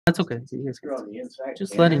That's okay. You guys You're on the inside.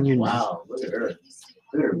 just Hanger. letting you know. Wow, look at her. Look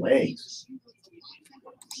at her legs.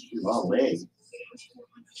 Long legs.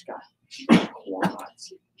 She's got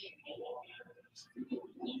quads.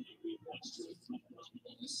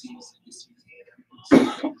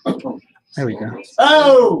 There we go.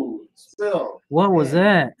 Oh, still. What was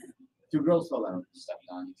that? Two girls fell down. Stepped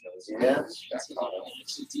on each other. Yeah.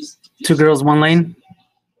 Two girls, one lane.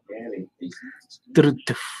 Danny.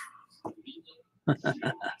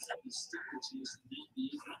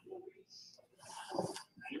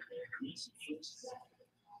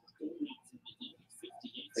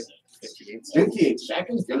 $58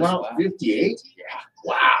 seconds. They went out 58. Yeah.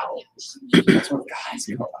 Wow. That's what guys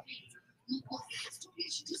do.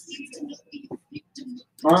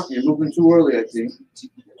 Huh? You're moving too early, I think.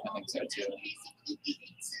 I think so too.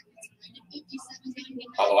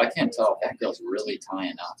 Although I can't tell if that girl's really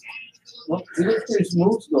tying up. Well, she looks pretty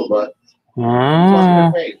smooth still, but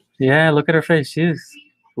Oh, yeah, look at her face. She's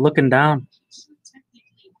looking down.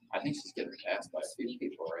 I think she's getting passed by a few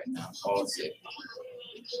people right now. Oh, let's see.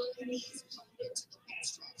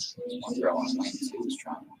 One girl on lane 2 is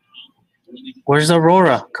trying. Where's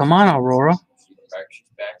Aurora? Come on, Aurora. She's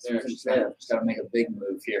back there. She's got to make a big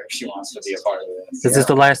move here if she wants to be a part of this. Is this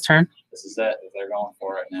the last turn? This is it. They're going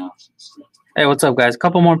for it now. Hey, what's up, guys? A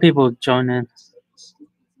couple more people join in.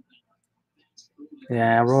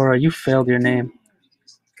 Yeah, Aurora, you failed your name.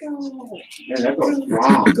 Yeah, that goes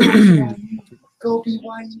wow. Go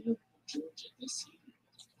BYU.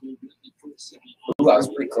 Ooh, I was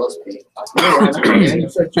pretty close, Pete.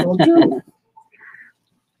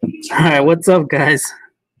 All right, what's up, guys?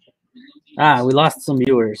 Ah, we lost some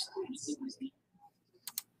viewers.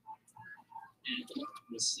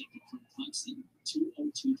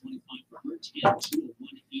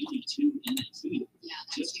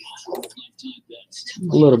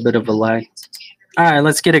 A little bit of a lag. All right,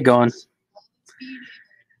 let's get it going.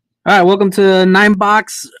 All right, welcome to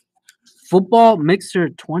 9-box Football Mixer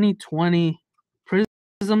 2020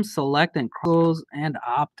 Prizm Select and Chronicles and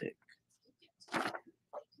Optic.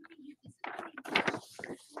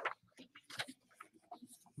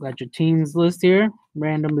 Got your teams list here.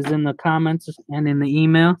 Random is in the comments and in the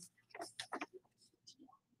email.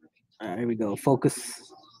 All right, here we go. Focus.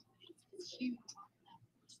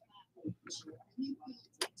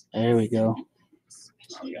 There we go.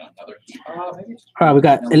 All right, we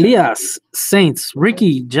got Elias, Saints,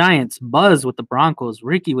 Ricky, Giants, Buzz with the Broncos,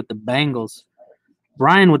 Ricky with the Bengals,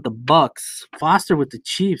 Brian with the Bucks, Foster with the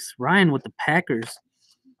Chiefs, Ryan with the Packers,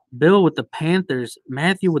 Bill with the Panthers,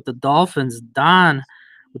 Matthew with the Dolphins, Don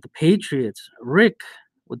with the Patriots, Rick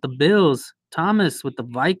with the Bills, Thomas with the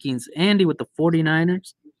Vikings, Andy with the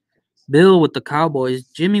 49ers, Bill with the Cowboys,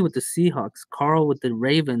 Jimmy with the Seahawks, Carl with the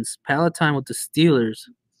Ravens, Palatine with the Steelers,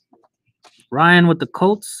 Ryan with the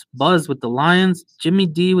Colts, Buzz with the Lions, Jimmy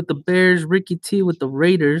D with the Bears, Ricky T with the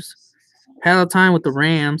Raiders, Palatine with the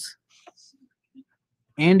Rams,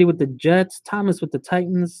 Andy with the Jets, Thomas with the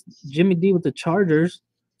Titans, Jimmy D with the Chargers,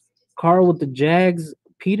 Carl with the Jags,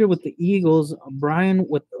 Peter with the Eagles, Brian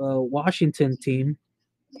with the Washington team,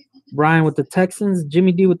 Brian with the Texans,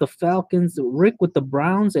 Jimmy D with the Falcons, Rick with the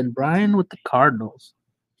Browns, and Brian with the Cardinals.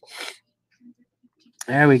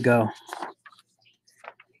 There we go.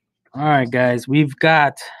 All right, guys, we've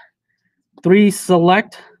got 3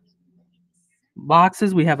 select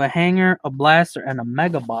boxes. We have a hanger, a blaster, and a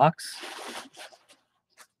mega box.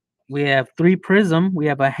 We have 3 Prizm. We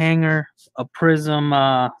have a hanger, a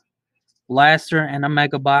Prizm blaster, and a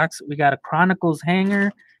mega box. We got a Chronicles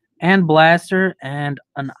hanger and blaster and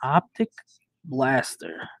an Optic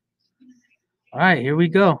Blaster. All right, here we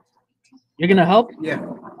go. You're going to help? Yeah.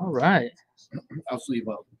 All right. I'll sleep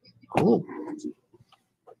up. Cool.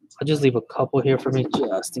 I'll just leave a couple here for me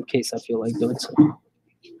just in case I feel like doing so. All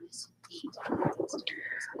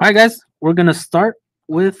right, guys. We're going to start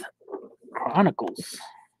with Chronicles.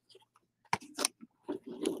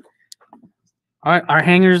 All right, our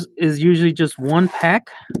hangers is usually just 1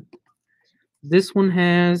 pack. This one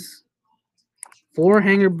has 4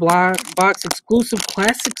 hanger box exclusive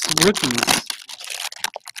classics rookies.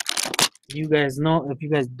 You guys know, if you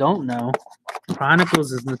guys don't know,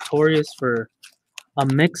 Chronicles is notorious for a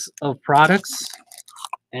mix of products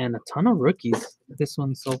and a ton of rookies. This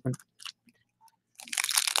one's open.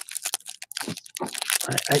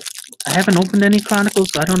 I haven't opened any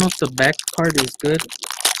Chronicles, so I don't know if the back card is good.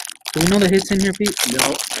 Do we know the hits in here, Pete?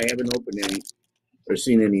 No, I haven't opened any or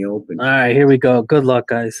seen any open. All right, here we go. Good luck,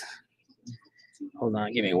 guys. Hold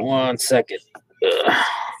on, give me 1 second. Ugh.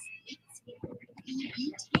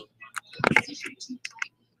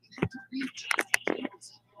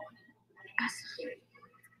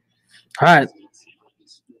 All right.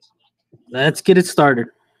 Let's get it started.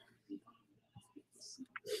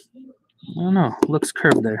 I don't know. Looks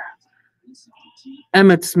curved there.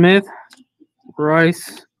 Emmitt Smith,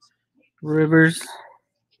 Rice, Rivers,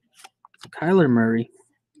 Kyler Murray.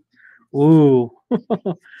 Ooh,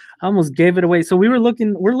 I almost gave it away. So we're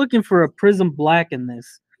looking for a Prizm Black in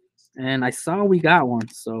this, and I saw we got one.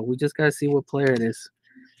 So we just gotta see what player it is.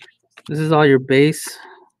 This is all your base.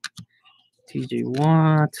 TJ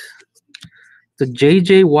Watt, the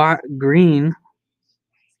JJ Watt green. I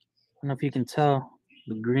don't know if you can tell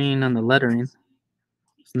the green on the lettering.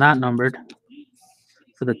 It's not numbered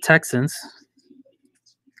for the Texans.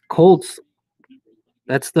 Colts.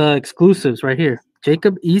 That's the exclusives right here.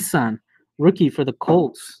 Jacob Eason, rookie for the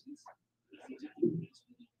Colts.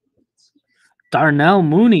 Darnell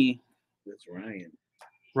Mooney. That's Ryan.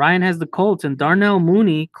 Ryan has the Colts, and Darnell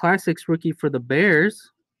Mooney, Classics rookie for the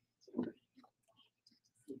Bears.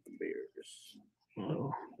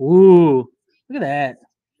 Oh. Ooh, look at that.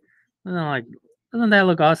 Doesn't that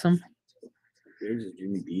look awesome? There's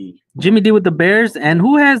Jimmy D. Jimmy D with the Bears, and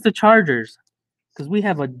who has the Chargers? Because we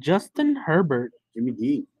have a Justin Herbert. Jimmy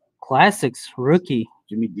D. Classics rookie.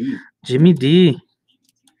 Jimmy D. Jimmy D.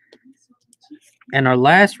 And our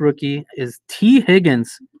last rookie is T.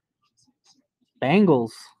 Higgins.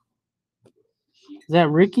 Bengals. Is that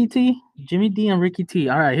Ricky T? Jimmy D and Ricky T.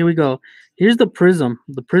 All right, here we go. Here's the Prizm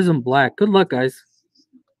Black. Good luck, guys.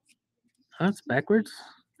 Oh, it's backwards.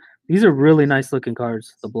 These are really nice looking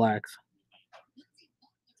cards, the blacks.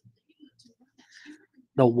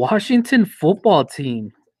 The Washington football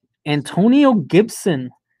team. Antonio Gibson.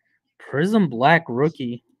 Prizm Black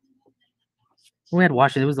rookie. Who had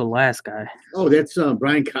Washington? It was the last guy. Oh, that's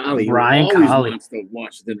Brian Colley. Brian Colley Colley. wants the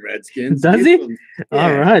Washington Redskins. Does he? Yeah.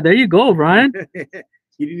 All right, there you go, Brian.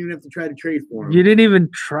 You didn't even have to try to trade for him. You didn't even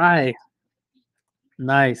try.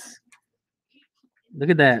 Nice. Look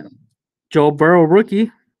at that. Joe Burrow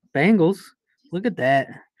rookie. Bengals. Look at that.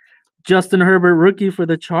 Justin Herbert rookie for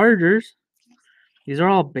the Chargers. These are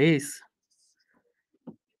all base.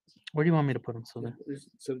 Where do you want me to put them? So then,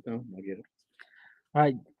 Sit it down. I'll get it. all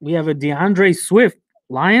right, we have a DeAndre Swift.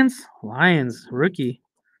 Lions rookie.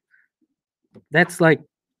 That's like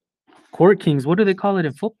Court Kings. What do they call it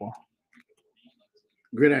in football?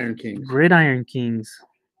 Gridiron Kings. Gridiron Kings.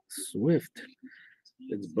 Swift.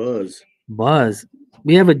 It's Buzz.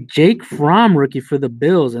 We have a Jake Fromm rookie for the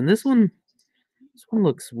Bills, and this one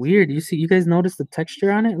looks weird. You guys notice the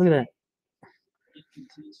texture on it? Look at that.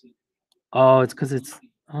 Oh, it's because it's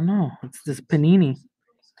this Panini.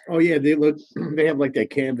 Oh yeah, they have like that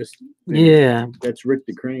canvas thing. Yeah. That's Rick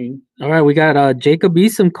the Crane. All right, we got Jacob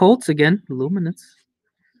Eason Colts again, Luminance.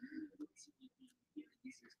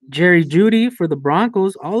 Jerry Jeudy for the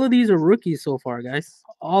Broncos. All of these are rookies so far, guys.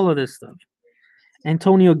 All of this stuff.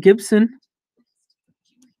 Antonio Gibson,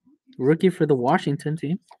 rookie for the Washington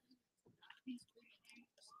team.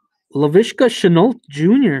 Laviska Shenault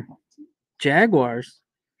Jr., Jaguars.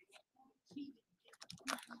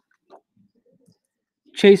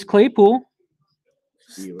 Chase Claypool,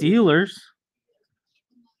 Steelers.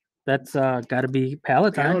 That's got to be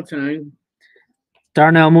Palatine.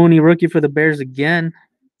 Darnell Mooney, rookie for the Bears again.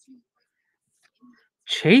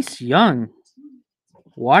 Chase Young,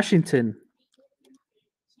 Washington.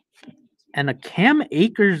 And a Cam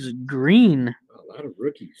Akers green. A lot of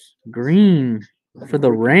rookies. Green for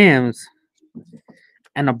the Rams.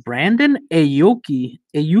 And a Brandon Ayuk.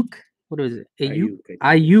 What is it?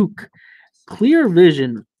 Ayuk. Clear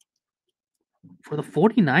vision for the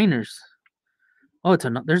 49ers. Oh,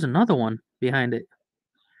 there's another one behind it.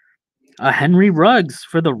 Henry Ruggs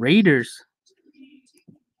for the Raiders.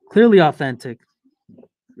 Clearly authentic.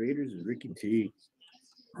 Raiders is Ricky T.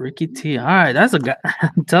 Ricky T. All right, that's a guy.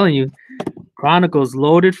 I'm telling you, Chronicles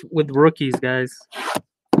loaded with rookies, guys.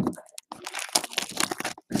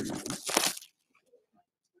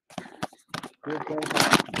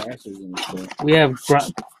 We have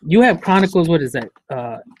you have Chronicles. What is that?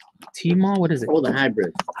 T-Mall. What is it? Oh, the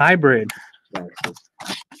hybrid. Hybrid.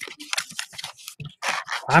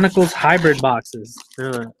 Chronicles hybrid boxes.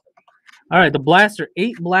 All right, the Blaster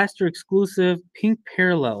 8 Blaster exclusive pink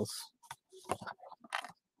parallels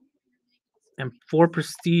and 4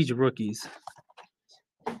 Prestige rookies.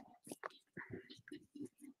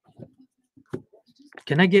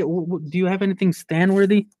 Can I get? Do you have anything stand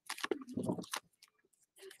worthy?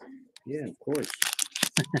 Yeah, of course.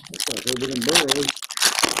 That's Herbert and Burrow.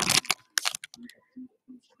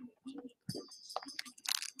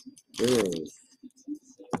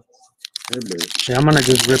 Herbert. Yeah, I'm gonna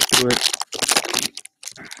just rip through it.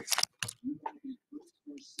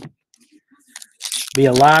 Be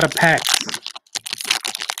a lot of packs.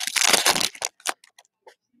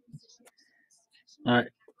 All right.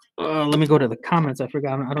 Let me go to the comments. I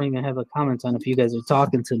forgot. I don't even have the comments on if you guys are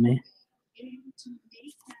talking to me.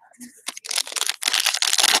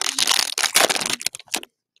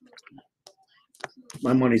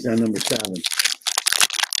 My money's on number 7.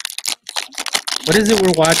 What is it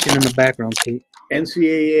we're watching in the background, Pete?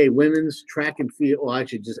 NCAA women's track and field. Well,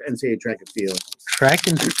 actually, just NCAA track and field. Track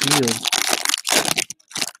and field.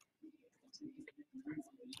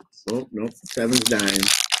 Oh, nope. 7's dying.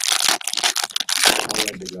 I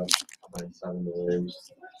wanted to go behind 7 to lose.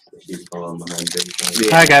 She's falling behind big time. Yeah.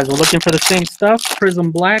 All right, guys. We're looking for the same stuff.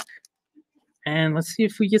 Prizm Black. And let's see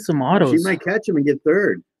if we get some autos. She might catch him and get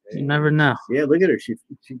 3rd. You never know. Yeah, look at her. She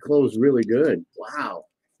closed really good. Wow.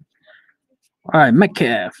 All right,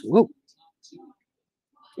 Metcalf. Whoa.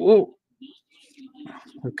 Whoa.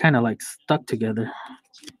 We're kind of like stuck together.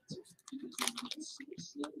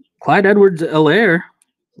 Clyde Edwards-Helaire,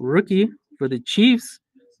 rookie for the Chiefs.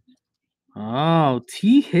 Oh,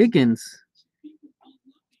 T. Higgins.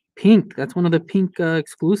 Pink. That's one of the pink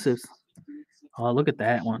exclusives. Oh, look at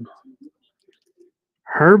that one.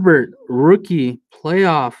 Herbert, rookie,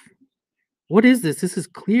 playoff. What is this? This is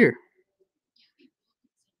clear.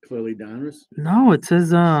 Clearly Donruss. No, it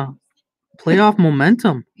says playoff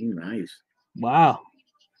momentum. Nice. Wow.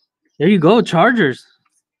 There you go, Chargers.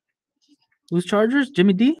 Who's Chargers?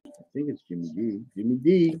 Jimmy D? I think it's Jimmy D. Jimmy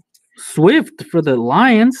D. Swift for the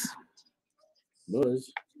Lions.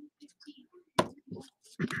 Buzz.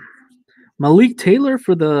 Malik Taylor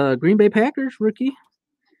for the Green Bay Packers, rookie.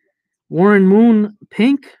 Warren Moon,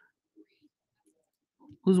 pink.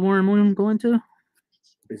 Who's Warren Moon going to?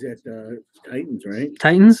 Is that Titans, right?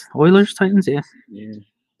 Titans, Oilers, Titans, yeah. Yeah.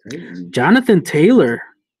 Titans. Jonathan Taylor,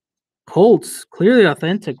 Colts, clearly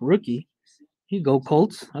authentic rookie. Here you go,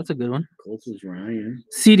 Colts. That's a good one. Colts is Ryan.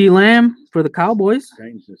 CeeDee Lamb for the Cowboys.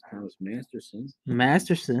 Titans is Thomas Masterson.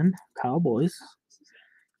 Masterson, Cowboys.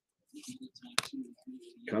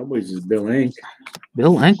 Cowboys is Bill Ank.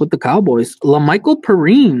 Bill Ank with the Cowboys. LaMichael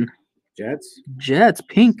Perrine, Jets. Jets,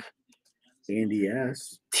 pink. Andy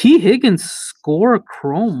S. T. Higgins, score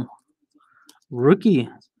chrome. Rookie,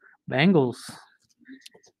 Bengals.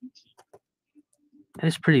 That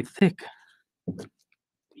is pretty thick.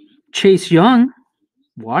 Chase Young,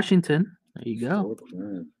 Washington. There you go.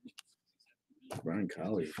 Brian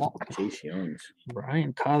Colley. Chase Youngs.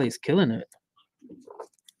 Brian Colley's killing it.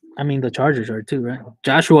 I mean, the Chargers are too, right?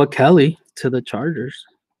 Joshua Kelly to the Chargers.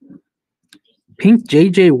 Pink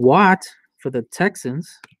J.J. Watt for the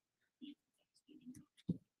Texans.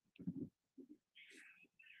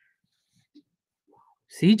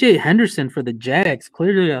 C.J. Henderson for the Jags.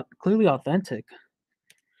 Clearly authentic.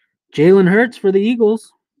 Jalen Hurts for the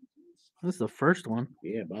Eagles. This is the first one.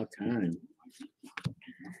 Yeah, about time.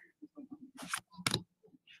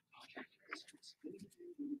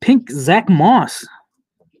 Pink Zach Moss.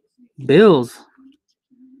 Bills.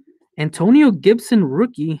 Antonio Gibson,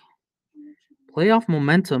 rookie. Playoff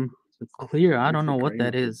momentum. Clear. I don't know what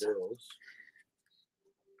that is.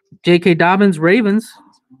 J.K. Dobbins, Ravens.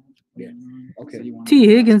 Yeah. Okay. T.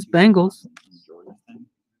 Higgins, Bengals.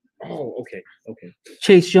 Oh, okay. Okay.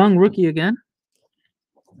 Chase Young, rookie again.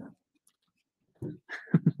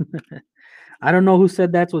 I don't know who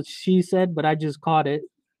said that's what she said, but I just caught it.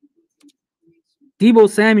 Deebo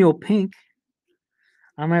Samuel, pink.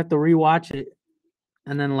 I'm going to have to rewatch it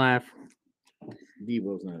and then laugh.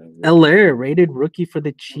 Deebo's not a Helaire, rated rookie for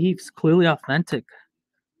the Chiefs. Clearly authentic.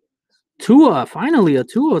 Tua, finally a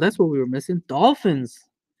Tua. That's what we were missing. Dolphins.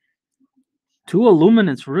 Tua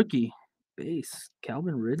Luminance, rookie. Base.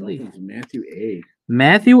 Calvin Ridley. Dolphins, Matthew A.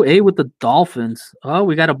 Matthew A. with the Dolphins. Oh,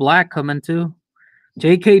 we got a black coming too.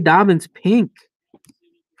 J.K. Dobbins, pink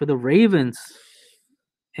for the Ravens.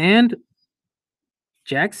 And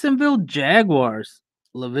Jacksonville Jaguars.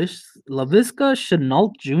 LaVisca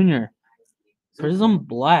Chenault Jr. Prizm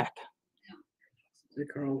Black. Is it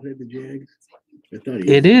Carl who had the Jags? I thought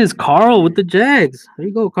It is Carl with the Jags. There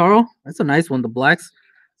you go, Carl. That's a nice one. The blacks,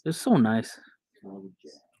 they're so nice.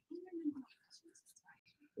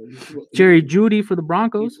 Jerry Jeudy for the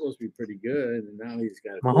Broncos. He's supposed to be pretty good, and now he's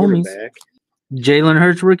got a Mahomes. quarterback. Jalen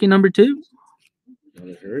Hurts, rookie number 2.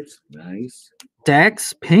 Another Hurts. Nice.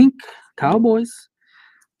 Dax, pink. Cowboys.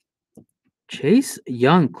 Chase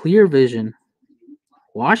Young, clear vision.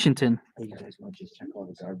 Washington. Hey, you guys want to just check all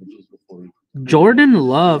the garbages before we... Jordan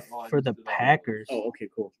Love for the Packers. Oh, okay,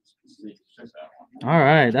 cool. All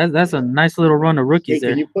right, that's a nice little run of Hey, rookies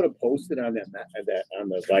there. can you put a post-it on that on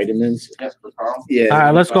the vitamins? Yes, for Carl. Yeah. All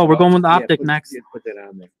right, let's go. We're going with Optic next. Yeah, put that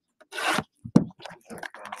on there.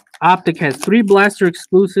 Optic has 3 Blaster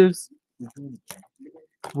exclusives.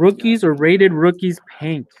 Rookies or rated rookies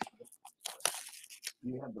pink.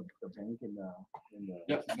 You have the bank in the.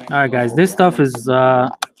 Yep. All right, guys. This stuff is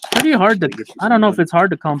pretty hard to. I don't know if it's hard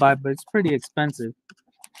to come by, but it's pretty expensive.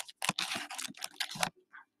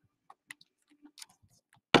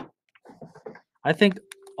 I think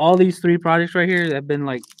all these 3 products right here have been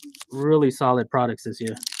like really solid products this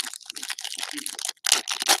year.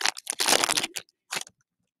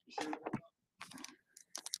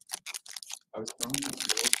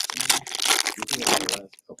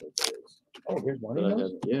 Oh, there's one of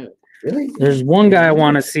those? Yeah. Really? There's one guy I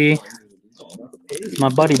want to see. It's my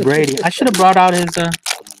buddy Brady. I should have brought out his I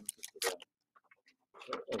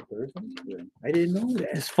didn't know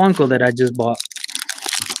that. his Funko that I just bought.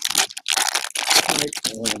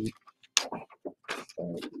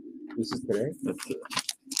 This is today? That's it.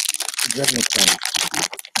 That makes sense.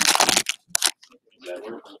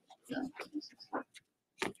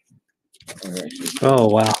 Oh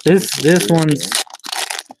wow, this one's.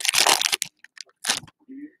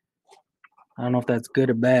 I don't know if that's good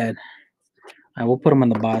or bad. All right, we'll put them on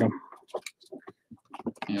the bottom.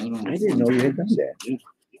 I didn't know you had done that.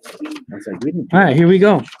 I was like, we didn't. All right, here we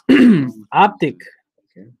go. Optic.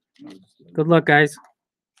 Good luck, guys.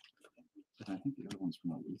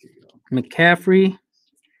 McCaffrey.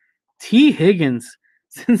 T. Higgins.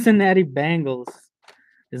 Cincinnati Bengals.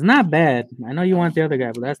 It's not bad. I know you want the other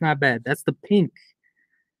guy, but that's not bad. That's the pink.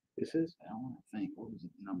 This is?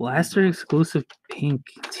 Blaster exclusive pink.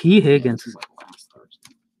 T. Higgins.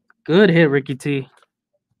 Good hit, Ricky T.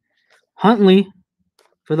 Huntley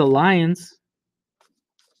for the Lions.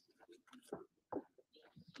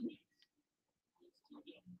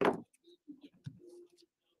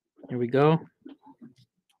 Here we go.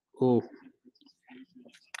 Oh,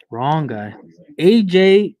 wrong guy.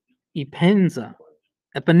 AJ Epenza.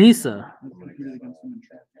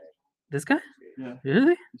 This guy? Yeah.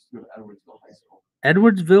 Really?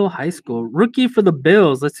 Edwardsville High School. Rookie for the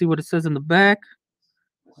Bills. Let's see what it says in the back.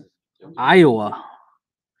 Iowa.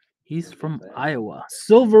 He's from Iowa.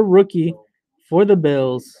 Silver rookie for the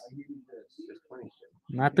Bills.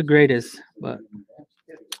 Not the greatest, but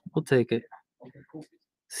we'll take it.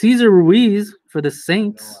 Cesar Ruiz for the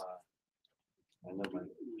Saints.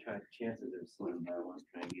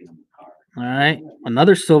 All right.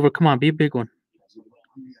 Another silver. Come on, be a big one.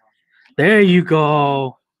 There you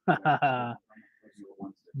go.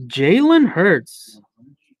 Jalen Hurts.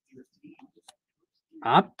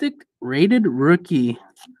 Optic rated rookie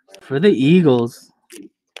for the Eagles.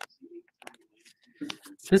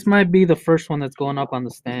 This might be the first one that's going up on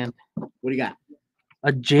the stand. What do you got?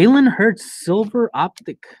 A Jalen Hurts silver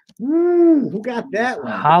optic. Ooh, who got that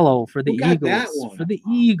one? Hollow for the Who got Eagles. that one? For the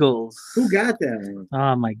Eagles. Who got that one?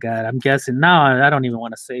 Oh my God. I'm guessing now. I don't even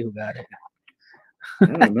want to say who got it. I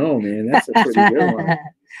don't know, man. That's a pretty good one.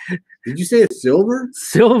 Did you say it's silver?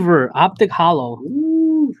 Silver optic hollow.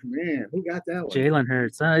 Ooh, man. Who got that one? Jalen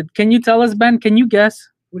Hurts. Can you tell us, Ben? Can you guess?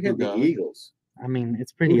 Who had the Eagles? I mean,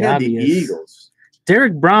 it's Who pretty had obvious. the Eagles?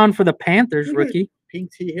 Derek Brown for the Panthers, Who had rookie.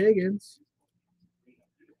 Pink T. Higgins.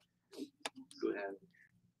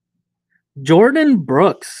 Jordan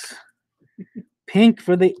Brooks. Pink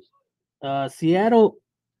for the Seattle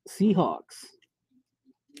Seahawks.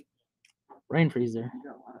 Rain freezer.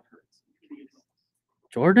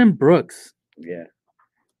 Jordan Brooks. Yeah.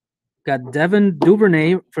 Got Devin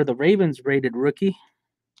Duvernay for the Ravens rated rookie.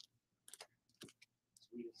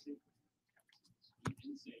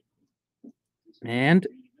 And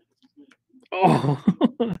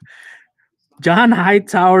John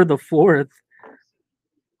Hightower the fourth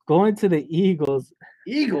going to the Eagles.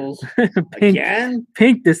 Eagles? Pink, Again?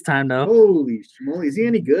 pink this time though. Holy smoly. Is he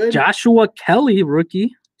any good? Joshua Kelly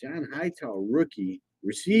rookie John Hightower, rookie.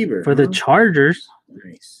 Receiver. for the Chargers.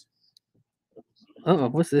 Nice. Uh-oh,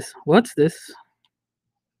 what's this? What's this?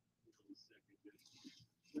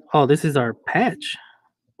 Oh, this is our patch.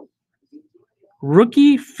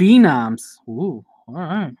 Rookie Phenoms. Ooh, all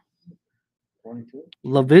right. 22.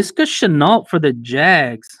 LaVisca Chenault for the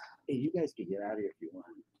Jags. Hey, you guys can get out of here if you want.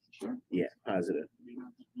 Sure. Yeah, positive.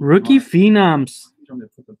 Rookie Phenoms.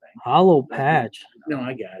 Hollow patch. No,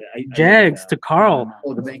 I got it. Jags to Carl.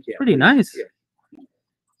 Oh, the bank, yeah. Pretty nice. Yeah.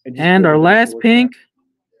 And our last pink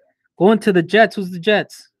going to the Jets. Who's the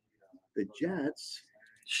Jets? The Jets.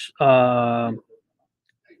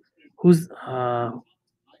 Who's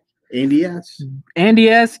Andy S. Andy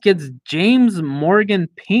S gets James Morgan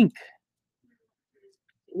pink.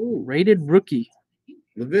 Ooh. Rated rookie.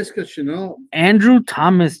 LaVisca Chenault. Andrew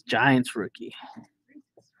Thomas Giants rookie.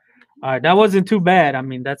 All right, that wasn't too bad. I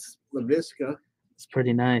mean, that's LaVisca. it's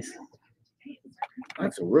pretty nice.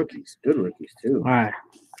 Lots of rookies. Good rookies, too. All right.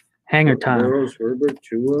 Hanger time. Burrows, Herbert,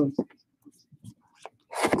 Chua.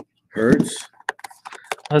 Hurts.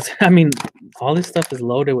 I mean, all this stuff is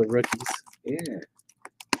loaded with rookies. Yeah.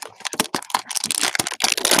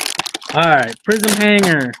 All right, Prizm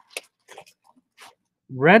Hanger.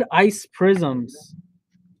 Red Ice Prisms.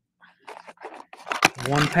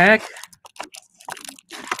 1 pack.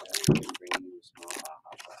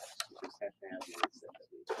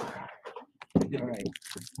 All right.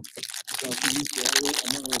 So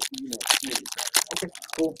okay,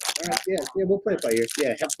 cool. All right, yeah, we'll play it by ear.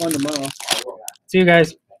 Yeah, have fun tomorrow. See you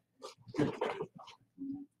guys. All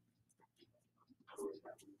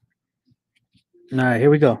right, here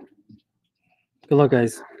we go. Good luck,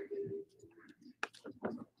 guys.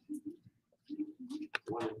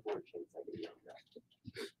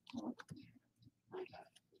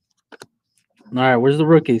 All right, where's the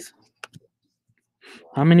rookies?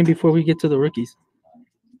 How many before we get to the rookies?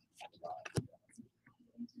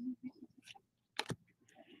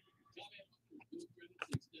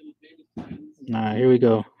 All right, here we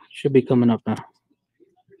go. Should be coming up now.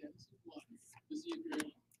 It's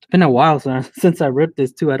been a while since I ripped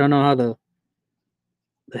this too. I don't know how the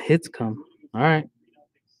hits come. All right.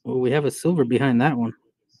 Well, we have a silver behind that one.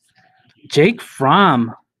 Jake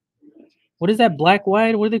Fromm. What is that? Black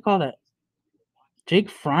white? What do they call that? Jake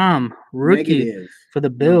Fromm, rookie Negative. for the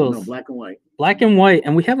Bills. No, black and white. Black and white,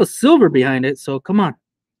 and we have a silver behind it. So come on.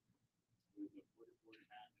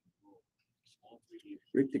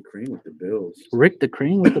 Rick the Crane with the Bills. Rick the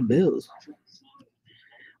Crane with the Bills.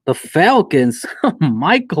 The Falcons.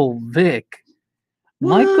 Michael Vick.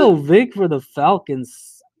 Michael Vick for the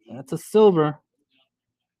Falcons. That's a silver.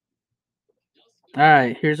 All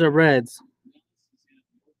right, here's our Reds.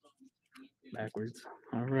 Backwards.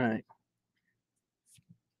 All right.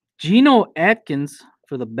 Geno Atkins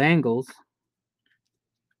for the Bengals.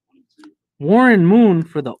 Warren Moon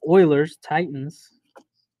for the Oilers. Titans.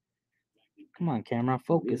 Come on, camera,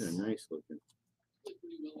 focus. These are nice looking.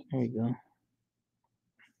 There we go.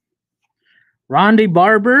 Ronde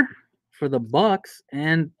Barber for the Bucks,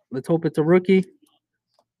 and let's hope it's a rookie.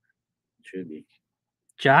 Should be.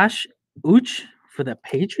 Josh Uch for the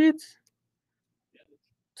Patriots.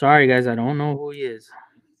 Sorry, guys, I don't know who he is.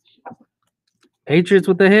 Patriots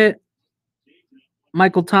with the hit.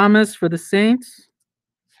 Michael Thomas for the Saints.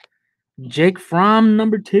 Jake Fromm,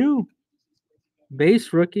 number 2.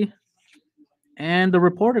 Base rookie. And the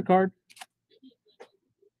reporter card.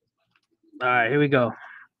 All right, here we go.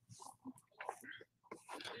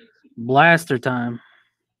 Blaster time.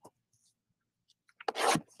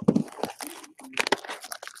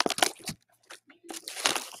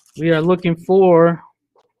 We are looking for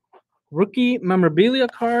rookie memorabilia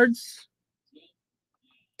cards,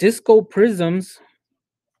 disco prisms.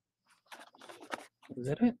 Is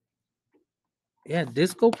that it? Yeah,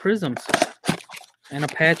 disco prisms and a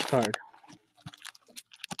patch card.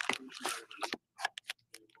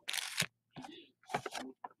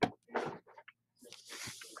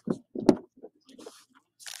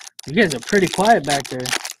 You guys are pretty quiet back there.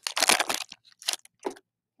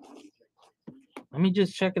 Let me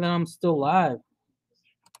just check that I'm still live.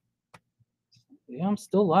 Yeah, I'm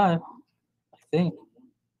still live, I think.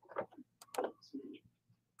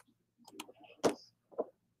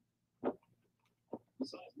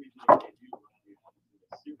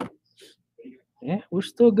 Yeah, we're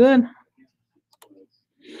still good. All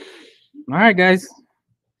right, guys.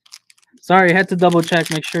 Sorry, I had to double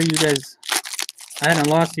check, make sure you guys, I hadn't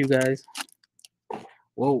lost you guys.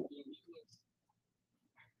 Whoa.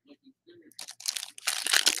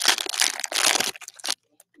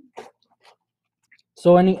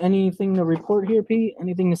 So anything to report here, Pete?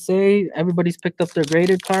 Anything to say? Everybody's picked up their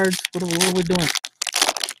graded cards. What are we doing?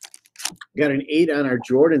 Got an 8 on our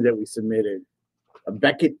Jordan that we submitted. A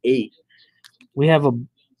Beckett 8. We have a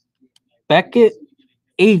Beckett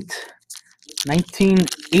 8,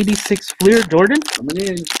 1986 Fleer Jordan. Coming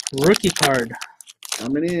in. Rookie card.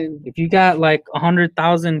 Coming in. If you got like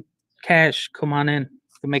 100,000 cash, come on in.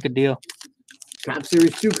 We'll make a deal. Top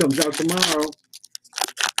Series 2 comes out tomorrow.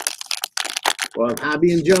 Well,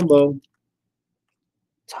 Hobby and Jumbo.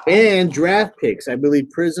 And draft picks. I believe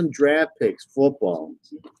Prizm draft picks. Football.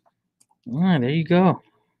 Ah, there you go.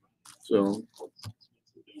 So,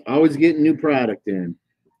 always getting new product in.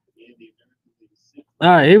 All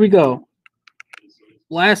right, here we go.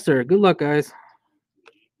 Blaster. Good luck, guys.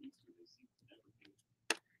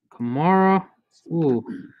 Kamara. Ooh.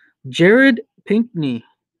 Jared Pinkney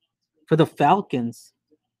for the Falcons.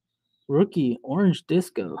 Rookie. Orange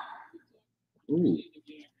Disco. Ooh.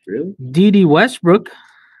 Really? D.D. Westbrook.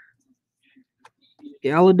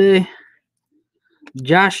 Galladay.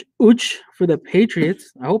 Josh Uch for the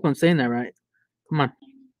Patriots. I hope I'm saying that right. Come on.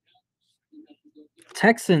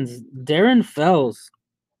 Texans. Darren Fells.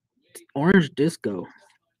 Orange Disco.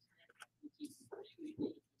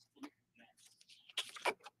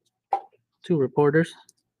 Two reporters.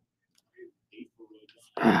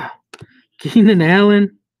 Keenan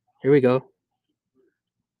Allen. Here we go.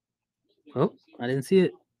 Oh, I didn't see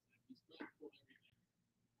it.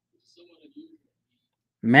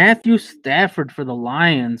 Matthew Stafford for the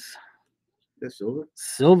Lions. That's silver.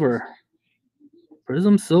 Silver.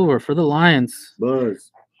 Prizm Silver for the Lions.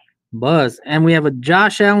 Buzz. And we have a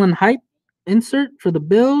Josh Allen hype insert for the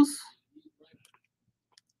Bills.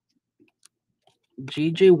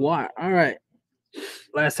 J.J. Watt. All right.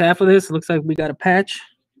 Last half of this. Looks like we got a patch.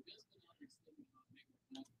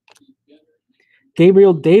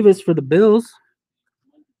 Gabriel Davis for the Bills.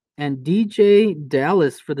 And DJ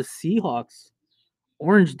Dallas for the Seahawks.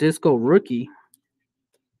 Orange Disco rookie.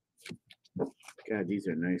 God, these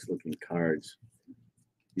are nice looking cards.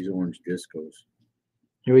 These orange discos.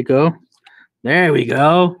 Here we go. There we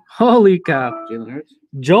go. Holy cow. Jalen Hurts.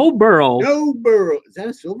 Joe Burrow. Joe Burrow. Is that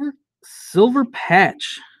a silver? Silver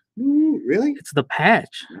patch. Ooh, really? It's the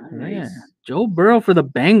patch. Nice. Yeah. Joe Burrow for the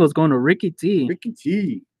Bengals going to Ricky T. Ricky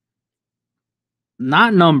T.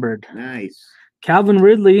 Not numbered. Nice. Calvin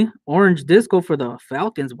Ridley, orange disco for the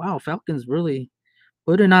Falcons. Wow, Falcons really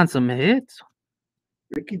putting on some hits.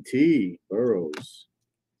 Ricky T. Burrows.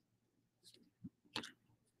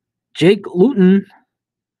 Jake Luton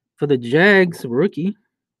for the Jags, rookie.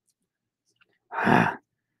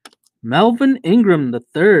 Melvin Ingram the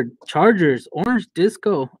third, Chargers, orange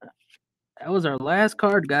disco. That was our last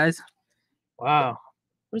card, guys. Wow.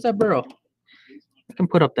 Where's that Burrow? I can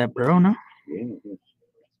put up that Burrow now. Yeah.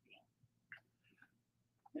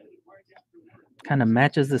 Kind of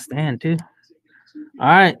matches the stand, too. All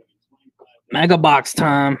right. Mega Box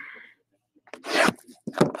time.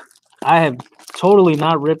 I have totally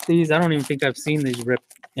not ripped these. I don't even think I've seen these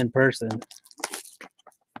ripped in person.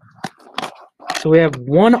 So we have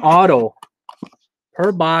one auto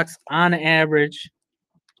per box on average.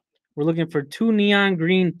 We're looking for 2 neon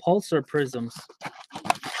green pulsar prisms.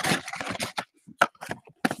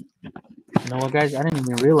 You know what, guys? I didn't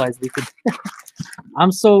even realize we could. I've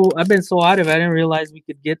been so out of it, I didn't realize we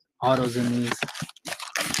could get autos in these.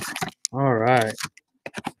 All right.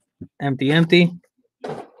 Empty, empty.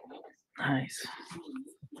 Nice.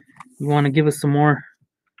 You want to give us some more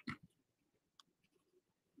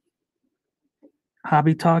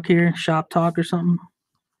hobby talk here, shop talk or something,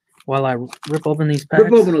 while I rip open these packs?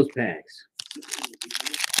 Rip open those packs.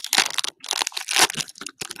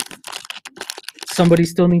 Somebody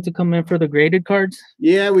still need to come in for the graded cards?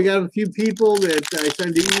 Yeah, we got a few people that I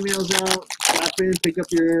send the emails out. Stop in, pick up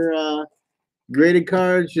your graded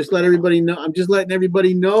cards. Just let everybody know. I'm just letting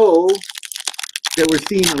everybody know that we're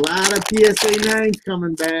seeing a lot of PSA 9s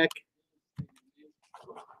coming back.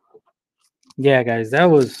 Yeah, guys, that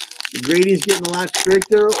was... The grading's getting a lot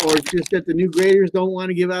stricter, or it's just that the new graders don't want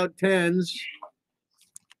to give out 10s.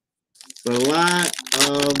 But a lot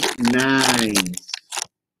of 9s.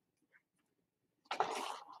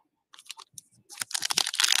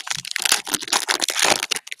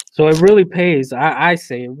 So it really pays. I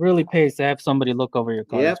say it really pays to have somebody look over your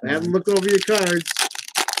cards. Yep, have them look over your cards.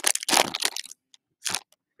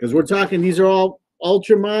 Because we're talking, these are all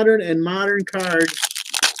ultra modern and modern cards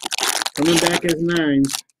coming back as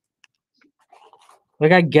 9s.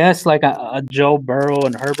 Like, I guess, like a Joe Burrow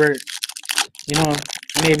and Herbert, you know,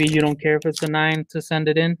 maybe you don't care if it's a 9 to send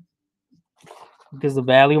it in because the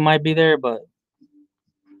value might be there, but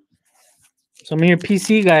some of your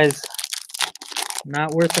PC guys,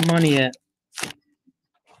 not worth the money yet.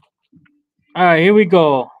 All right, here we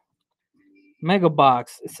go. Mega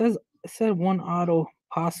Box. It said one auto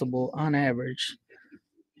possible on average.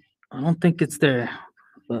 I don't think it's there,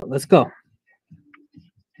 but let's go.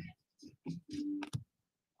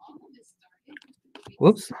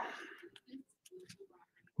 Whoops.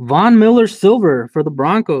 Von Miller Silver for the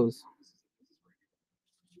Broncos.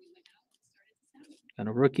 Got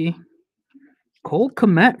a rookie. Cole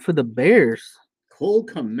Kmet for the Bears. Cole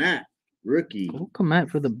Kmet, rookie. Cole Kmet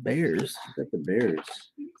for the Bears. Got the Bears.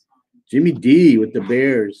 Jimmy D with the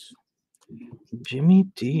Bears. Jimmy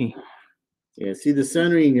D. Yeah, see, the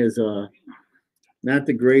centering is not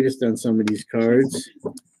the greatest on some of these cards.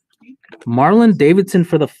 Marlon Davidson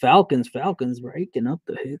for the Falcons. Falcons raking up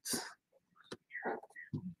the hits.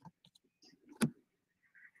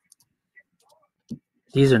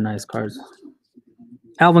 These are nice cards.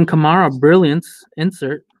 Alvin Kamara, Brilliance,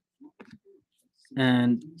 insert.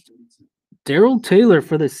 And Daryl Taylor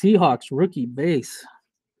for the Seahawks, rookie base.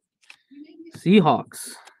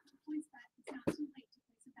 Seahawks.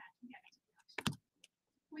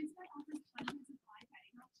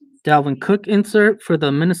 Dalvin Cook insert for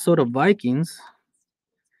the Minnesota Vikings.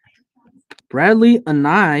 Bradley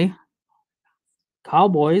Anai,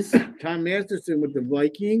 Cowboys. Tom Masterson with the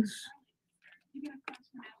Vikings.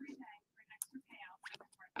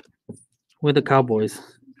 With the Cowboys.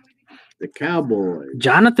 The Cowboys.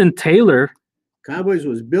 Jonathan Taylor. Cowboys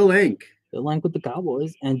was Bill Enk. Bill Enk with the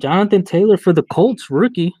Cowboys. And Jonathan Taylor for the Colts,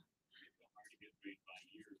 rookie.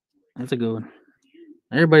 That's a good one.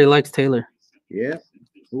 Everybody likes Taylor. Yeah.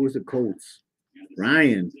 Who was the Colts?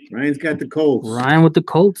 Ryan. Ryan's got the Colts. Ryan with the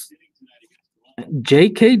Colts.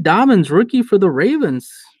 J.K. Dobbins, rookie for the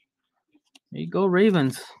Ravens. There you go,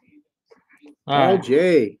 Ravens. Carl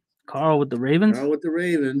J. Carl with the Ravens. Carl with the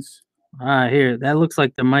Ravens. All right, here. That looks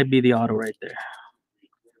like there might be the auto right there.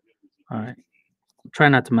 All right. Try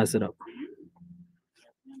not to mess it up.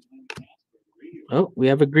 Oh, we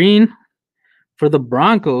have a green for the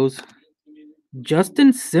Broncos.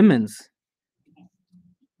 Justin Simmons.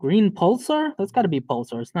 Green Pulsar? That's got to be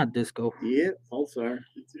Pulsar. It's not Disco. Yeah, Pulsar.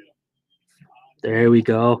 There we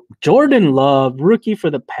go. Jordan Love, rookie for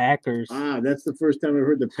the Packers. Ah, that's the first time I've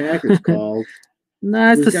heard the Packers called.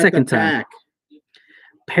 Nah, it's the second time.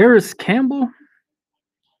 Paris Campbell.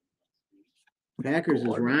 Packers is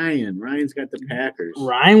Ryan. Ryan's got the Packers.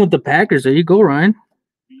 Ryan with the Packers. There you go, Ryan.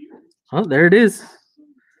 Oh, there it is.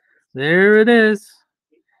 There it is.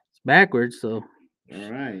 It's backwards, so.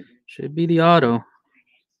 All right. Should be the auto.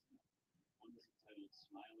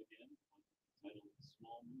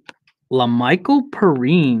 LaMichael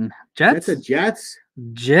Perrine. Jets? That's a Jets?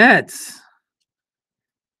 Jets.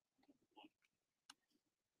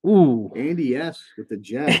 Ooh. Andy S. with the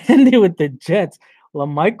Jets. Andy with the Jets.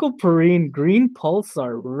 LaMichael Perrine, green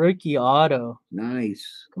Pulsar, rookie auto. Nice.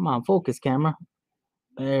 Come on, focus, camera.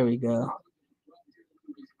 There we go.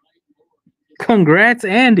 Congrats,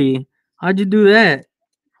 Andy. How'd you do that?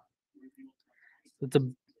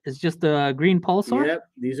 It's just a green Pulsar? Yep,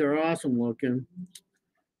 these are awesome looking.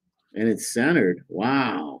 And it's centered.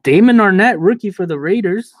 Wow. Damon Arnett, rookie for the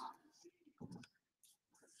Raiders.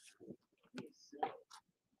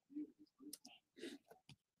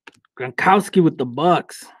 Gronkowski with the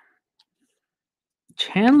Bucks.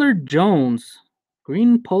 Chandler Jones,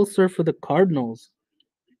 green Pulsar for the Cardinals.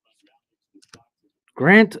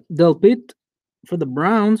 Grant Delpit for the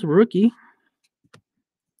Browns, rookie.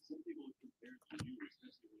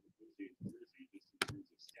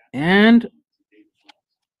 And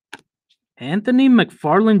Anthony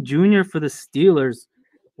McFarland Jr. for the Steelers.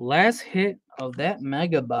 Last hit of that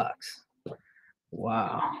mega box.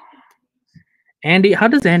 Wow. Andy, how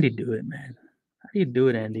does Andy do it, man? How do you do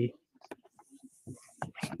it, Andy?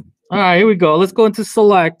 All right, here we go. Let's go into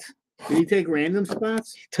select. Did he take random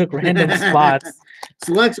spots? He took random spots.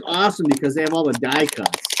 Select's awesome because they have all the die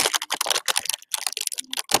cuts.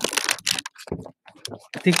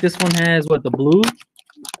 I think this one has, what, the blue?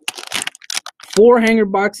 4 hanger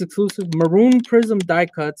box exclusive maroon Prizm die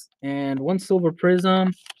cuts and 1 silver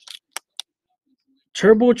Prizm.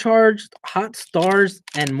 Turbocharged, hot stars,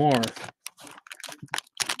 and more.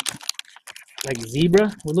 Like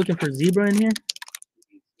zebra. We're looking for zebra in here.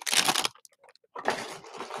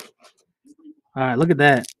 All right, look at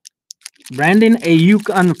that. Brandon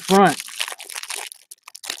Ayuk on the front.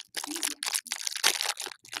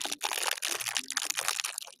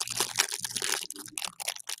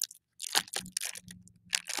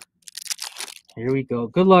 Here we go.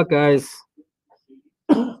 Good luck, guys.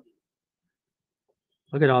 Look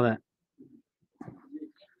at all that.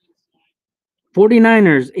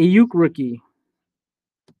 49ers, Ayuk rookie.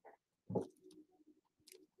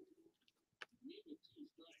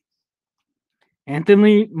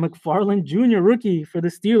 Anthony McFarland Jr. rookie for the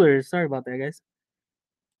Steelers. Sorry about that, guys.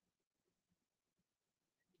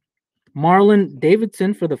 Marlon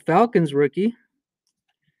Davidson for the Falcons rookie.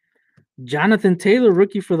 Jonathan Taylor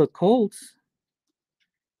rookie for the Colts.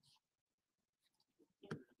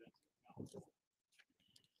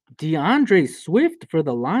 DeAndre Swift for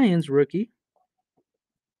the Lions rookie.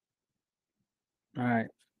 All right,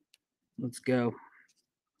 let's go.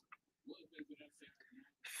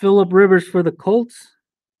 Phillip Rivers for the Colts.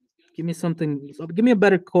 Give me something. Give me a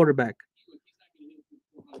better quarterback.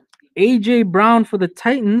 A.J. Brown for the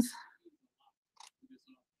Titans.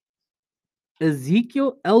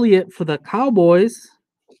 Ezekiel Elliott for the Cowboys.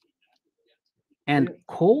 And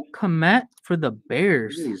Cole Kmet for the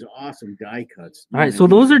Bears. These awesome die cuts. All right, so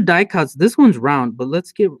those are die cuts. This one's round, but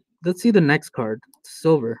let's see the next card.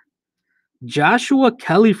 Silver. Joshua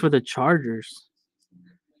Kelly for the Chargers.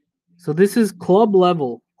 So this is club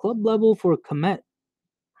level. Club level for Kmet.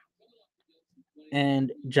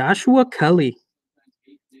 And Joshua Kelly.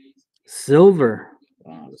 Silver.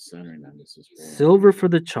 Wow, the centering on this is horrible. Silver for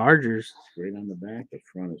the Chargers. Straight on the back, the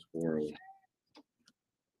front is horrible.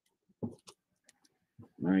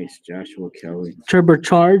 Nice, Joshua Kelly.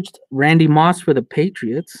 Turbocharged Randy Moss for the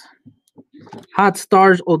Patriots. Hot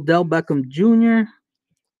Stars Odell Beckham Jr.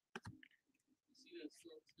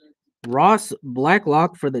 Ross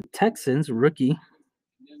Blacklock for the Texans, rookie.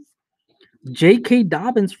 J.K.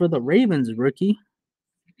 Dobbins for the Ravens, rookie.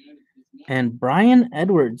 And Brian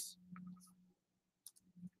Edwards,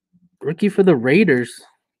 rookie for the Raiders.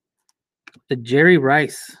 The Jerry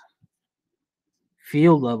Rice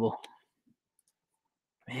field level.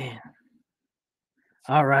 Man.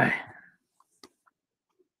 All right.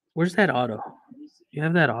 Where's that auto? You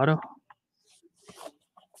have that auto?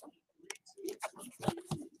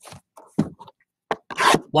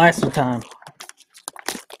 Blaster time.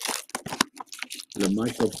 The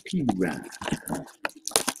Michael P. Ryan.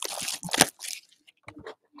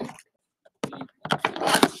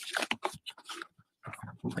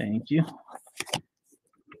 Thank you.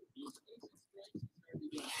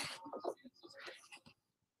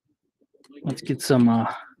 Let's get some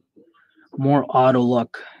more auto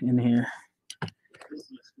luck in here.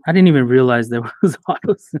 I didn't even realize there was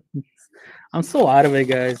autos in this. I'm so out of it,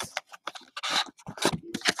 guys.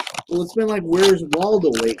 Well, it's been like, where's Waldo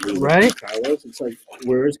lately? Right? Carlos. It's like,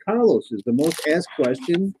 where's Carlos? Is the most asked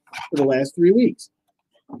question for the last 3 weeks.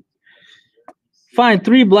 Find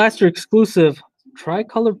 3 Blaster exclusive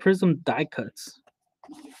tricolor Prizm die cuts.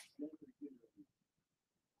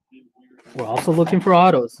 We're also looking for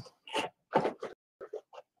autos.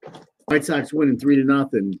 White Sox winning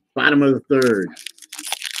 3-0. Bottom of the 3rd.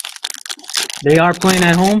 They are playing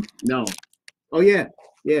at home? No. Oh, yeah.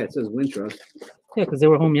 Yeah, it says Wintrust. Yeah, because they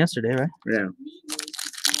were home yesterday, right? Yeah.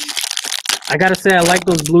 I got to say, I like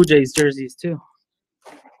those Blue Jays jerseys, too.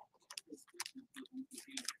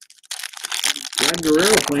 Vlad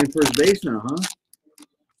Guerrero playing first base now, huh?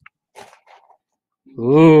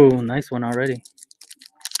 Ooh, nice one already.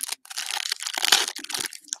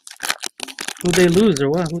 Who'd they lose or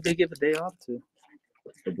what? Who'd they give a day off to?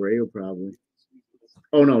 Abreu probably.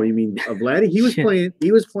 Oh no, you mean Vladdy? He was playing.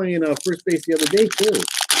 He was playing first base the other day too.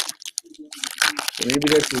 So maybe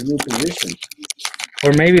that's his new position.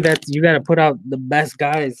 Or maybe that's you got to put out the best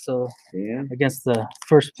guys. So yeah, against the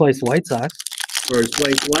first place White Sox. First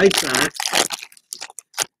place White Sox.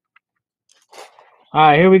 All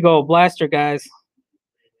right, here we go, Blaster guys.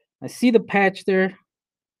 I see the patch there.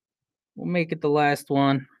 We'll make it the last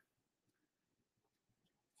one.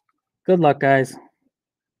 Good luck, guys.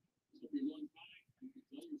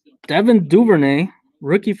 Devin Duvernay,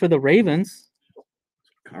 rookie for the Ravens.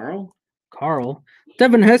 Carl.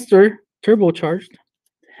 Devin Hester, turbocharged.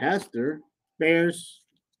 Hester, Bears.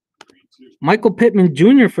 Michael Pittman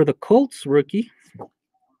Jr. for the Colts, rookie.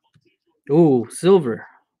 Ooh, silver.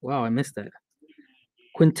 Wow, I missed that.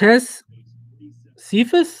 Quintez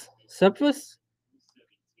Cephas,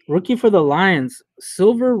 rookie for the Lions.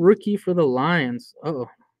 Silver rookie for the Lions. Uh-oh.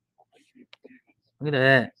 Look at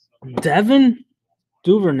that. Devin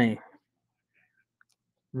Duvernay.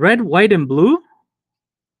 Red, white, and blue.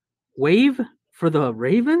 Wave for the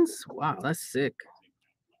Ravens. Wow, that's sick.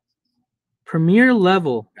 Premier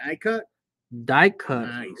level. Die cut.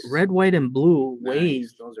 Nice. Red, white, and blue. Nice.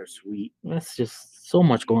 Wave. Those are sweet. That's just so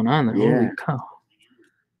much going on there. Yeah. Holy cow.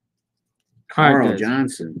 Carl right,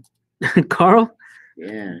 Johnson. Carl?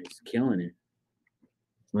 Yeah, he's killing it.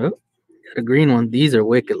 Well, got a green one. These are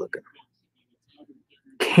wicked looking.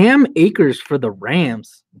 Cam Akers for the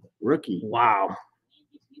Rams. Rookie. Wow.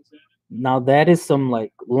 Now that is some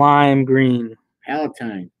like lime green.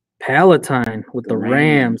 Palatine with the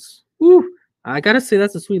Rams. Woo. I gotta say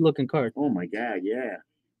that's a sweet looking card. Oh my god, yeah.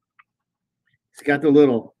 It's got the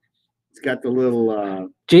little Jalen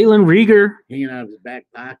Rieger hanging out of his back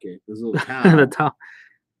pocket. His little towel. the top.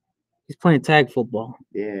 He's playing tag football.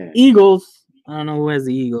 Yeah. Eagles. I don't know who has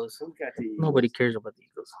the Eagles. Who got the Eagles? Nobody cares about the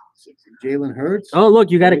Eagles. Jalen Hurts. Oh,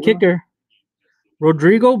 look, you got a kicker.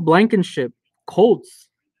 Rodrigo Blankenship, Colts,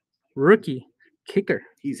 rookie kicker.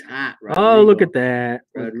 He's hot. Rodrigo. Oh, look at that.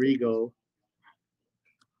 Rodrigo.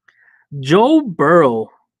 Joe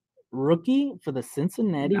Burrow, rookie for the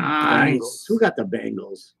Cincinnati Bengals. Who got the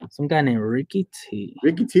Bengals? Some guy named Ricky T.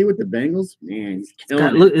 Ricky T with the Bengals? Man, he's killing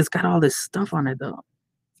it. Look, it's got all this stuff on it, though.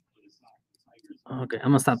 Okay,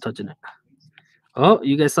 I'm going to stop touching it. Oh,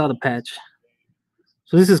 you guys saw the patch.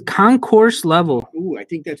 So this is concourse level. Ooh, I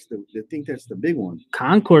think that's the big one.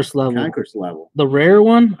 Concourse level. Concourse level. The rare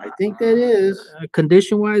one? I think that is.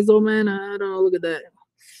 Condition-wise, though, man, I don't know. Look at that.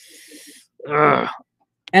 Ugh.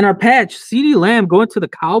 And our patch, CeeDee Lamb going to the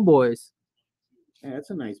Cowboys. Yeah,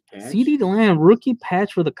 that's a nice patch. CD Lamb rookie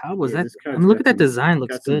patch for the Cowboys. Yeah, That this card's and look at got that some- design.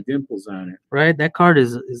 Looks got some good, dimples on it. right? That card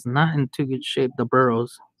is not in too good shape. The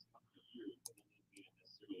Burrows.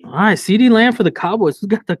 All right, CD Lamb for the Cowboys. Who's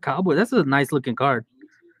got the Cowboys? That's a nice looking card.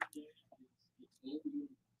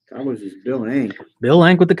 Cowboys is Bill Hank. Bill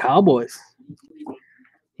Lank with the Cowboys.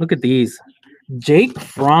 Look at these. Jake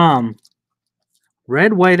Fromm.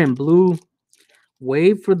 Red, white, and blue.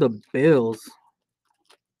 Wave for the Bills.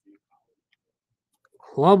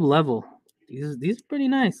 Club level. These are pretty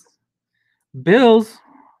nice. Bills.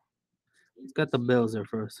 Let's got the Bills there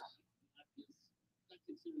first.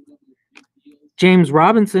 James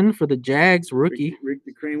Robinson for the Jags, rookie. Rick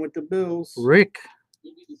the Crane with the Bills. Rick.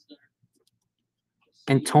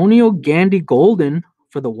 Antonio Gandy Golden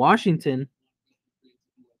for the Washington.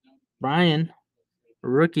 Brian,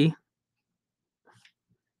 rookie.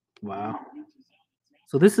 Wow.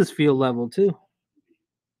 So this is field level too.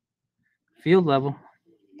 Field level.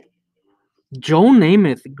 Joe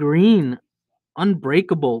Namath, green,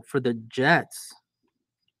 unbreakable for the Jets.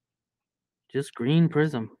 Just green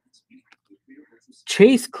prism.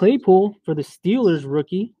 Chase Claypool for the Steelers,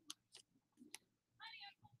 rookie.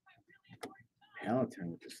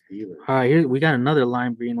 Palatine with the Steelers. All right, here we got another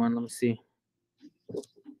lime green one. Let me see. It's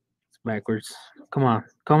backwards. Come on.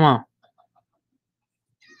 Come on.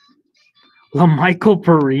 LaMichael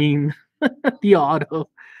Perrine. The auto.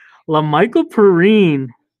 LaMichael Perrine.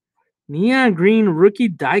 Neon green rookie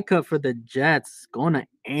die cut for the Jets. Going to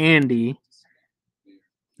Andy.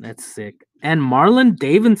 That's sick. And Marlon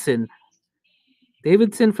Davidson.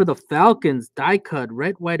 Davidson for the Falcons. Die cut.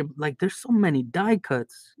 Red, white. Like, there's so many die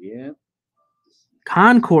cuts. Yeah.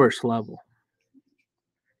 Concourse level.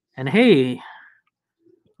 And hey,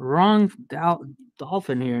 wrong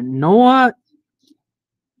dolphin here. Noah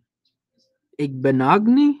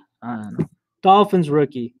Igbenogany? I don't know. Dolphins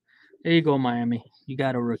rookie. There you go, Miami. You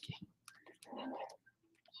got a rookie.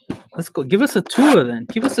 Let's go. Give us a Tua then.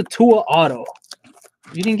 Give us a Tua auto.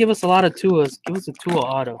 You didn't give us a lot of Tuas. Give us a Tua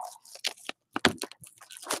auto.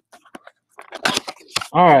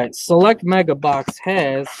 All right. Select Mega Box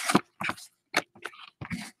has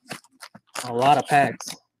a lot of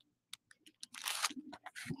packs.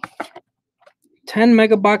 10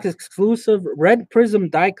 Mega Box exclusive red Prizm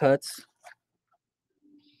die cuts.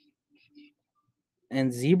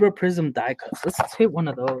 And Zebra Prizm die cuts. Let's hit one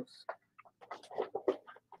of those.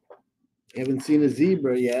 Haven't seen a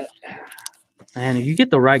zebra yet. Man, if you get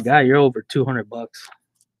the right guy, you're over $200.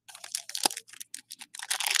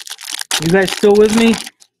 You guys still with me?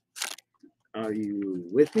 Are you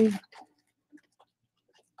with me?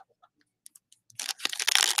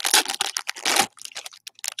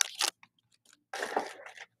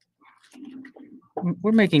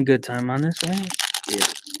 We're making good time on this, right? Yeah.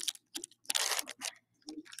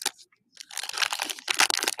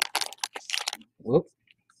 Whoop.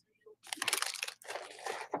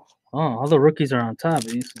 Oh, all the rookies are on top.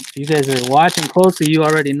 If you guys are watching closely, you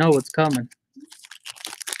already know what's coming.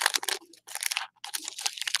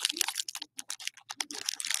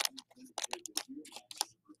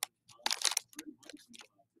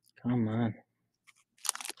 Come on.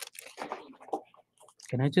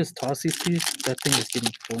 Can I just toss these to you? That thing is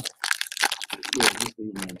getting full. Yeah, just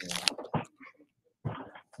leave them there.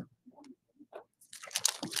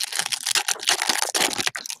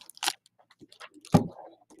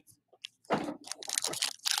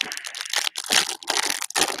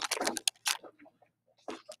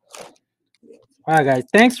 All right, guys.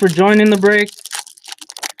 Thanks for joining the break.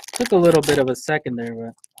 Took a little bit of a second there,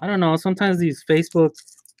 but I don't know. Sometimes these Facebook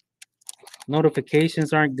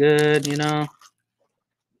notifications aren't good, you know.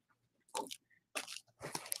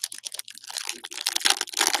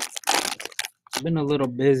 I've been a little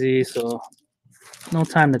busy, so no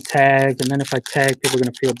time to tag. And then if I tag, people are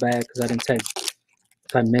going to feel bad because I didn't tag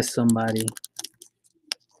if I missed somebody.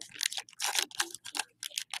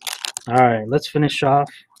 All right, let's finish off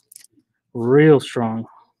real strong.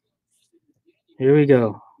 Here we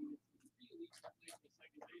go.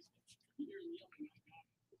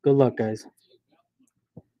 Good luck, guys.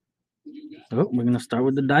 Oh, we're going to start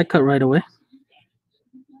with the die cut right away.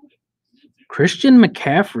 Christian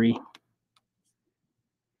McCaffrey.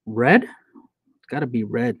 Red? It's got to be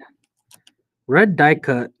red. Red die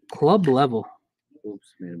cut, club level. Oops,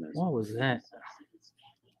 made a mess. What was that?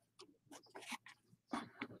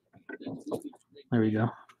 There we go.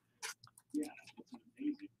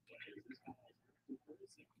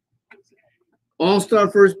 All-star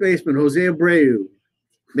first baseman Jose Abreu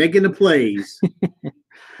making the plays.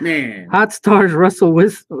 Man. Hot Stars Russell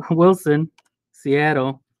Wilson,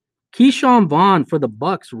 Seattle. Keyshawn Vaughn for the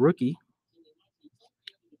Bucks, rookie.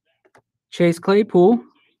 Chase Claypool,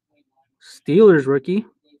 Steelers rookie.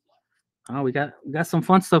 Oh, we got some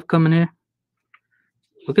fun stuff coming here.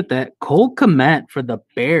 Look at that. Cole Kmet for the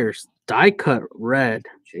Bears. Die cut red.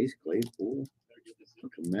 Chase Claypool.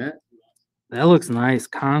 Look at that. That looks nice.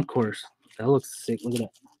 Concourse. That looks sick. Look at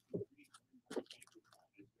that.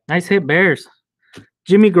 Nice hit, Bears.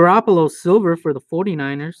 Jimmy Garoppolo silver for the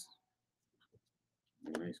 49ers.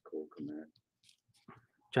 Nice Cole Kmet.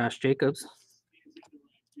 Josh Jacobs.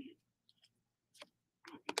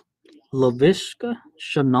 Laviska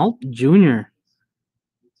Shenault Jr.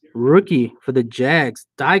 Rookie for the Jags.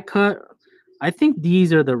 Die cut. I think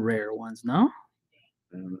these are the rare ones, no?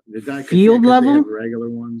 The die Field cut, level? they have regular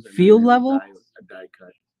ones. And Field then they have level? A die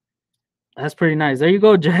cut. That's pretty nice. There you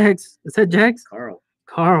go, Jags. Is that Jags?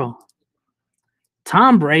 Carl.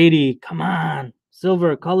 Tom Brady. Come on.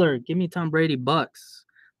 Silver color. Give me Tom Brady bucks.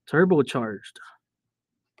 Turbocharged.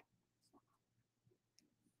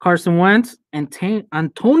 Carson Wentz and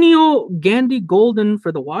Antonio Gandy Golden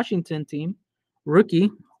for the Washington team.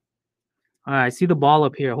 Rookie. All right, I see the ball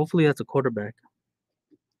up here. Hopefully that's a quarterback.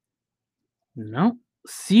 No.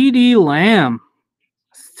 CD Lamb.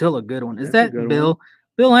 Still a good one. Is that Bill?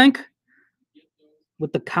 Bill Enk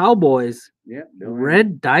with the Cowboys. Yeah.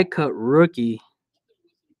 Red die cut rookie.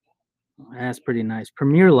 That's pretty nice.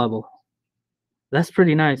 Premier level. That's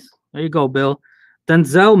pretty nice. There you go, Bill.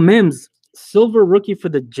 Denzel Mims. Silver rookie for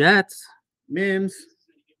the Jets. Mims.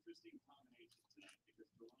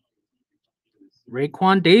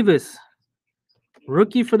 Raekwon Davis.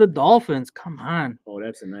 Rookie for the Dolphins. Come on. Oh,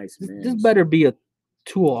 that's a nice Mims. This better be a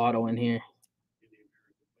 2 auto in here.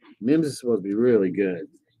 Mims is supposed to be really good.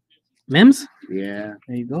 Mims? Yeah.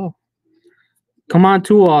 There you go. Come on,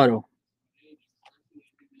 2 auto.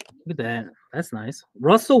 Look at that. That's nice.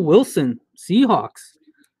 Russell Wilson. Seahawks.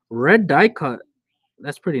 Red die cut.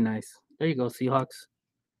 That's pretty nice. There you go, Seahawks.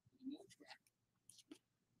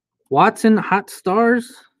 Watson, Hot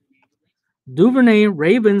Stars. Duvernay,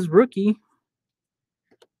 Ravens, rookie.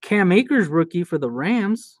 Cam Akers, rookie for the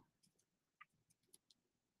Rams.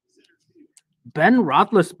 Ben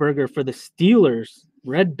Roethlisberger for the Steelers.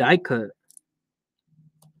 Red die cut.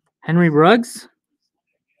 Henry Ruggs,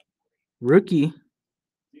 rookie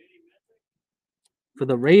for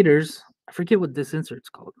the Raiders. I forget what this insert's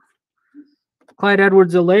called. Clyde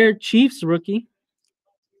Edwards-Helaire, Chiefs rookie.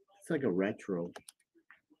 It's like a retro.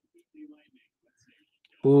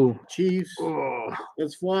 Ooh. Chiefs. Oh.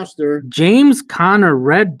 That's Foster. James Conner,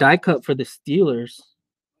 red die cut for the Steelers.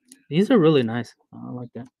 These are really nice. I like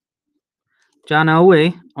that. John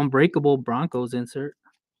Elway, Unbreakable Broncos insert.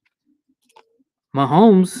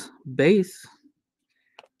 Mahomes, base.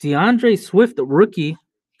 DeAndre Swift, rookie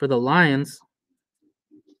for the Lions.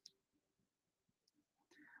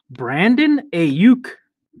 Brandon Ayuk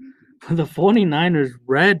for the 49ers,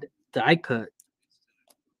 red die cut.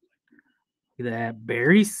 Look at that.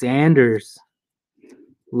 Barry Sanders,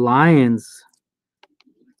 Lions.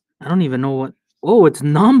 I don't even know what. Oh, it's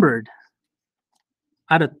numbered.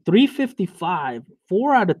 Out of 355.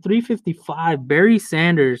 4 out of 355. Barry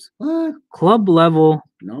Sanders. What? Club level.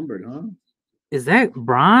 Numbered, huh? Is that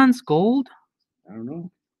bronze, gold? I don't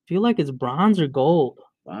know. I feel like it's bronze or gold.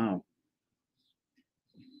 Wow.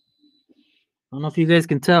 I don't know if you guys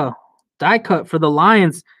can tell. Die cut for the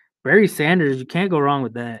Lions. Barry Sanders. You can't go wrong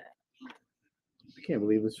with that. I can't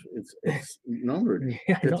believe it's numbered.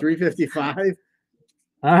 Yeah, To 355.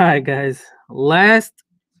 All right, guys. Last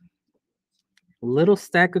little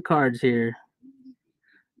stack of cards here.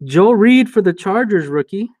 Joe Reed for the Chargers,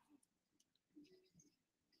 rookie.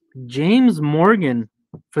 James Morgan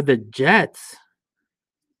for the Jets.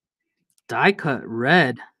 Die cut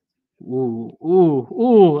red. Ooh, ooh,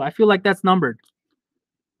 ooh. I feel like that's numbered.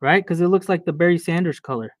 Right? Because it looks like the Barry Sanders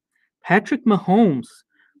color. Patrick Mahomes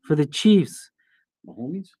for the Chiefs.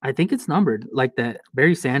 Mahomes? I think it's numbered like that.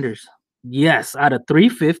 Barry Sanders. Yes, out of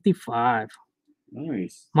 355.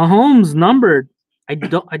 Nice. Mahomes numbered. I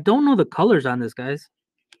don't know the colors on this, guys.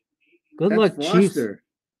 Good luck, Foster. Chiefs.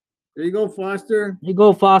 There you go, Foster. You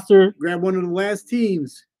go, Foster. Grab one of the last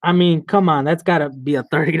teams. I mean, come on. That's got to be a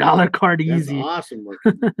 $30 card easy. That's awesome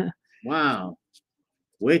looking. Wow.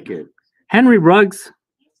 Wicked. Henry Ruggs,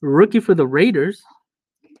 rookie for the Raiders.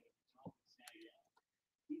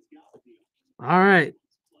 All right.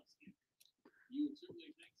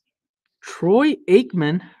 Troy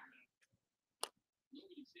Aikman,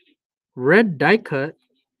 red die cut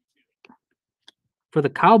for the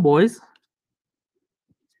Cowboys.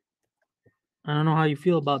 I don't know how you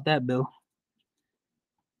feel about that, Bill.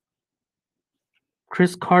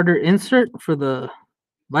 Chris Carter insert for the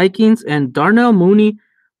Vikings and Darnell Mooney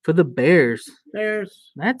for the Bears.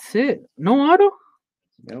 Bears. That's it. No auto?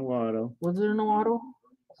 No auto. Was there no auto?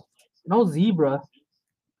 No zebra.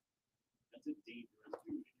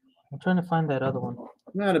 I'm trying to find that other one.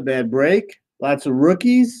 Not a bad break. Lots of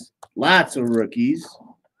rookies. Lots of rookies.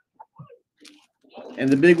 And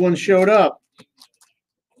the big one showed up.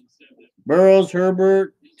 Burrows,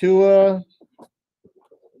 Herbert, Tua.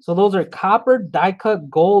 So those are copper, die cut,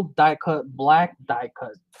 gold, die cut, black, die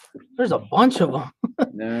cut. There's a bunch of them.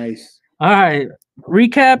 Nice. All right.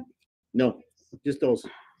 Recap. No, just those.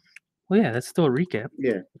 Well, yeah, that's still a recap.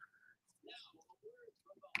 Yeah.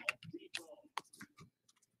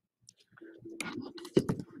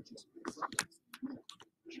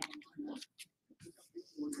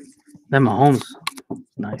 Then Mahomes.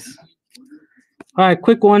 Nice. All right,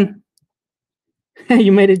 quick one.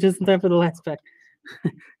 You made it just in time for the last pack.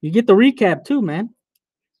 You get the recap too, man.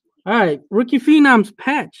 All right, Rookie Phenoms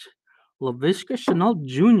patch. Laviska Shenault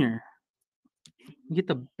Jr. You get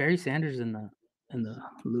the Barry Sanders and the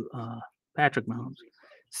Patrick Mahomes.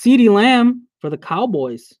 CeeDee Lamb for the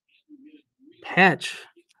Cowboys. Patch.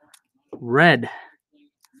 Red.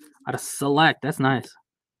 Out of Select. That's nice.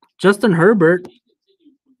 Justin Herbert.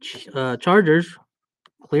 Chargers.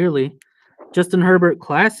 Clearly. Justin Herbert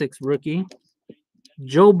Classics rookie.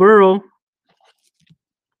 Joe Burrow.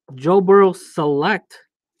 Joe Burrow Select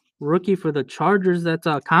rookie for the Chargers. That's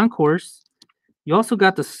a concourse. You also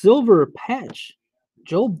got the silver patch.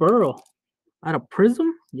 Joe Burrow out of Prizm.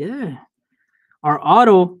 Yeah. Our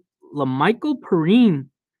auto, LaMichael Perine.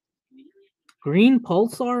 Green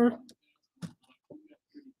Pulsar.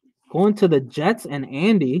 Going to the Jets and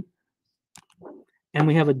Andy. And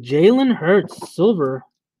we have a Jalen Hurts silver.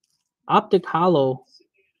 Optic Hollow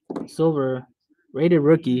silver. Rated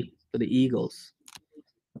rookie for the Eagles.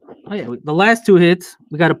 Oh, yeah. The last two hits,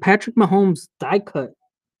 we got a Patrick Mahomes die cut.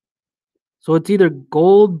 So it's either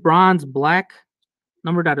gold, bronze, black,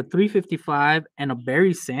 numbered out of 355, and a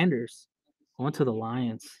Barry Sanders going to the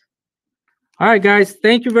Lions. All right, guys.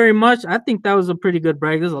 Thank you very much. I think that was a pretty good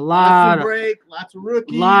break. There's a lot of break, lots of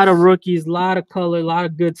rookies. lot of rookies, lot of color, a lot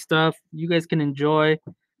of good stuff. You guys can enjoy.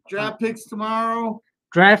 Draft picks tomorrow.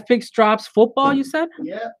 Draft picks drops football, you said?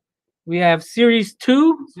 Yeah. We have Series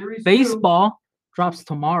 2 Series baseball drops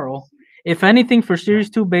tomorrow. If anything for Series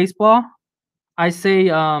 2 baseball, I say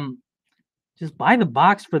just buy the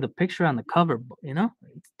box for the picture on the cover, you know?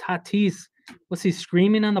 It's Tatis. Was he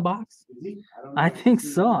screaming on the box? I think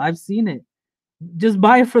so. I've seen it. Just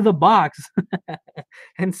buy it for the box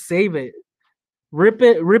and save it. Rip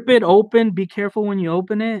it open. Be careful when you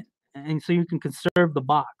open it, and so you can conserve the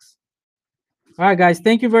box. All right, guys.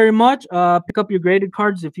 Thank you very much. Pick up your graded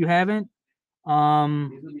cards if you haven't.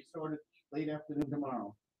 These will be sorted late afternoon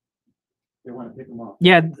tomorrow. They want to pick them up.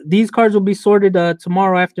 Yeah, these cards will be sorted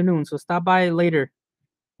tomorrow afternoon. So stop by later.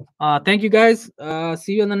 Thank you, guys.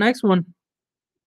 See you in the next one.